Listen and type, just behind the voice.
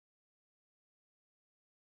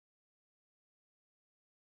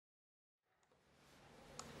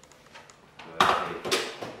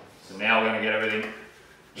to get everything.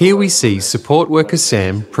 Here we see support worker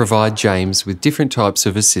Sam provide James with different types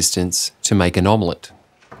of assistance to make an omelette.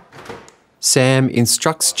 Sam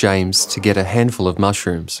instructs James to get a handful of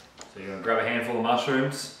mushrooms. So you're going to grab a handful of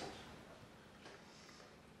mushrooms.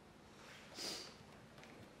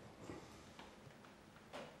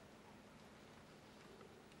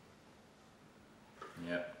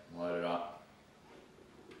 Yep, load it up.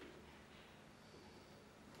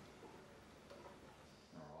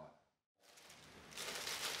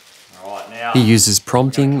 Alright, now He uses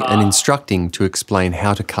prompting and instructing to explain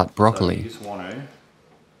how to cut broccoli. So you just want to,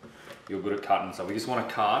 you're good at cutting, so we just want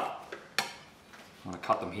to cut,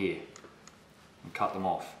 them here and cut them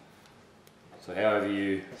off. So however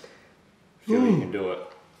you feel you can do it.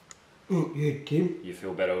 Yeah, Tim. You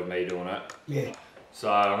feel better with me doing it? Yeah.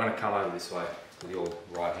 So I'm going to come over this way because you're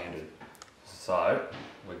right-handed. So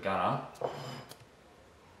we're gonna...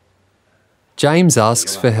 James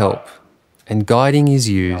asks for help, and guiding is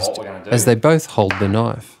used as they both hold the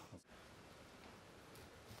knife.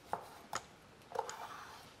 Look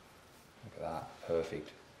at that, perfect.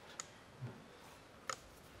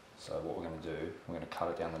 So what we're going to do, we're going to cut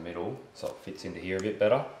it down the middle so it fits into here a bit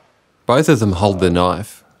better. Both of them hold the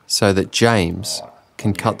knife so that James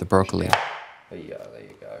can cut the broccoli. There you go.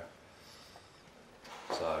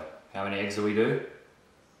 So, how many eggs do we do?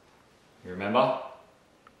 You remember?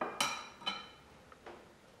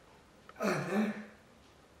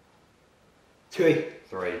 Three.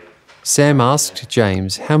 Sam asked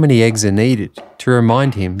James how many eggs are needed to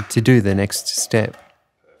remind him to do the next step.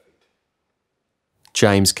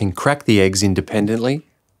 James can crack the eggs independently,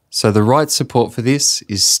 so the right support for this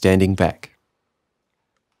is standing back.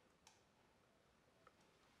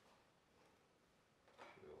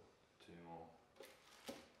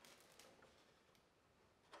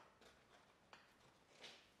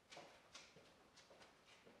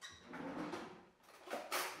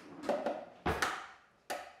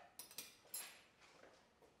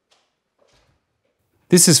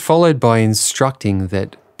 This is followed by instructing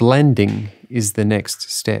that blending is the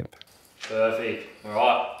next step. Perfect.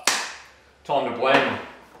 Alright. Time to blend.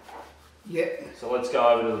 Yeah. So let's go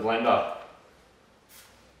over to the blender.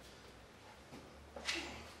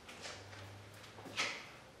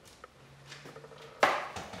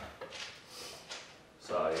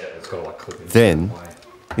 So yeah, it's got to like clip in. Then,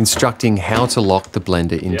 instructing how to lock the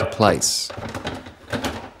blender into place.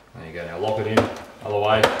 There you go, now lock it in, other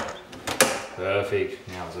way. Perfect,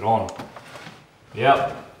 now is it on?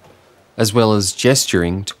 Yep. As well as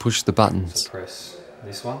gesturing to push the buttons. So press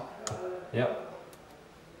this one, yep.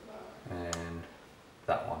 And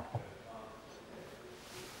that one.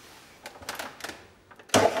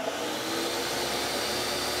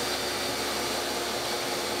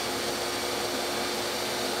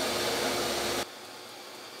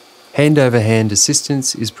 Hand-over-hand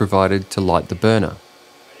assistance is provided to light the burner.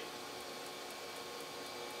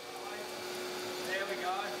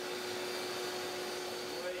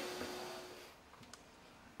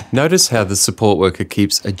 Notice how the support worker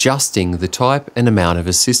keeps adjusting the type and amount of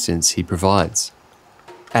assistance he provides.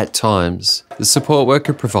 At times, the support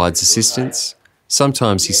worker provides assistance.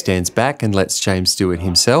 Sometimes he stands back and lets James do it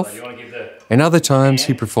himself. And other times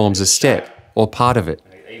he performs a step or part of it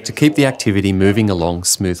to keep the activity moving along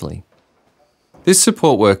smoothly. This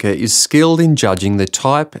support worker is skilled in judging the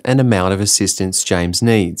type and amount of assistance James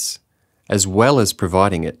needs, as well as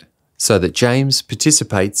providing it, so that James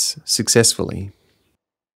participates successfully.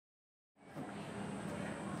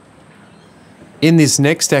 In this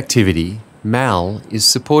next activity, Mal is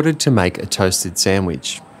supported to make a toasted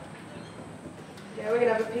sandwich. Yeah, we're going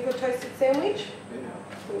to have a pickled toasted sandwich.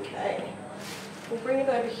 Okay. We'll bring it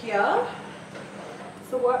over here. It's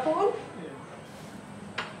the whiteboard.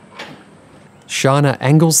 Shana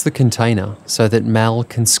angles the container so that Mal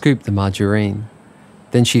can scoop the margarine.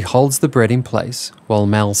 Then she holds the bread in place while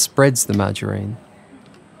Mal spreads the margarine.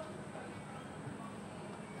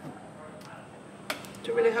 Do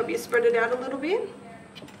you want me to help you spread it out a little bit?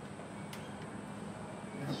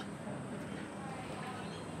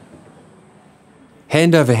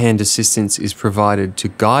 Hand-over-hand assistance is provided to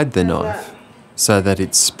guide the knife so that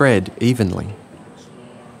it's spread evenly.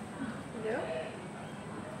 Yeah.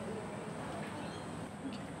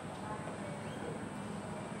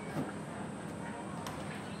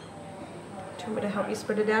 Do you want me to help you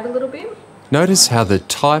spread it out a little bit? Notice how the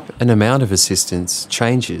type and amount of assistance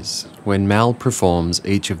changes when Mal performs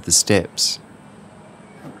each of the steps.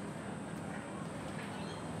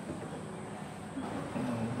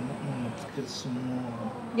 Get some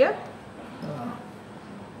more. Yeah.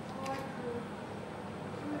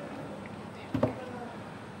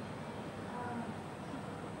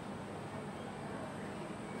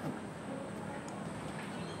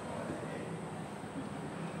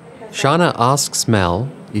 Shana asks Mal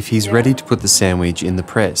if he's ready to put the sandwich in the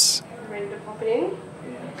press. Ready to pop it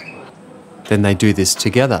in? Then they do this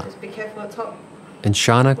together, Just be careful it's hot. and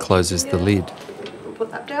Shana closes the lid. We'll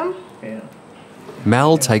put that down. Yeah.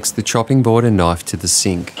 Mal takes the chopping board and knife to the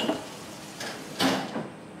sink.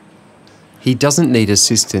 He doesn't need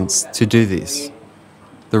assistance to do this.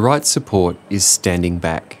 The right support is standing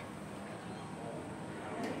back.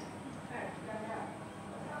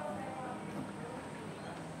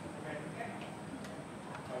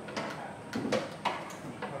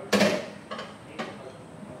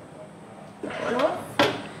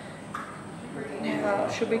 Now,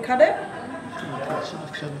 should we cut it? That's it,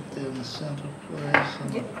 cut it there in the centre, please,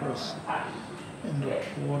 and across in the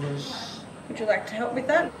quarters. Would you like to help with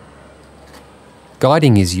that?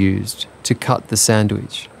 Guiding is used to cut the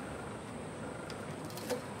sandwich.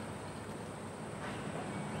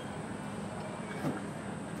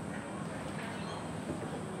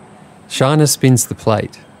 Shana spins the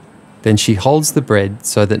plate. Then she holds the bread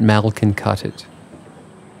so that Mal can cut it.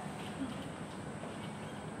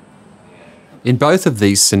 In both of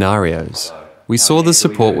these scenarios, we saw the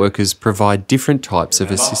support workers provide different types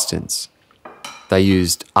of assistance. They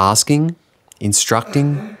used asking,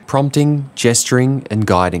 instructing, prompting, gesturing, and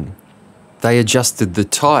guiding. They adjusted the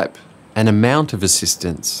type and amount of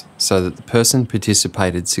assistance so that the person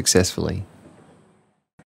participated successfully.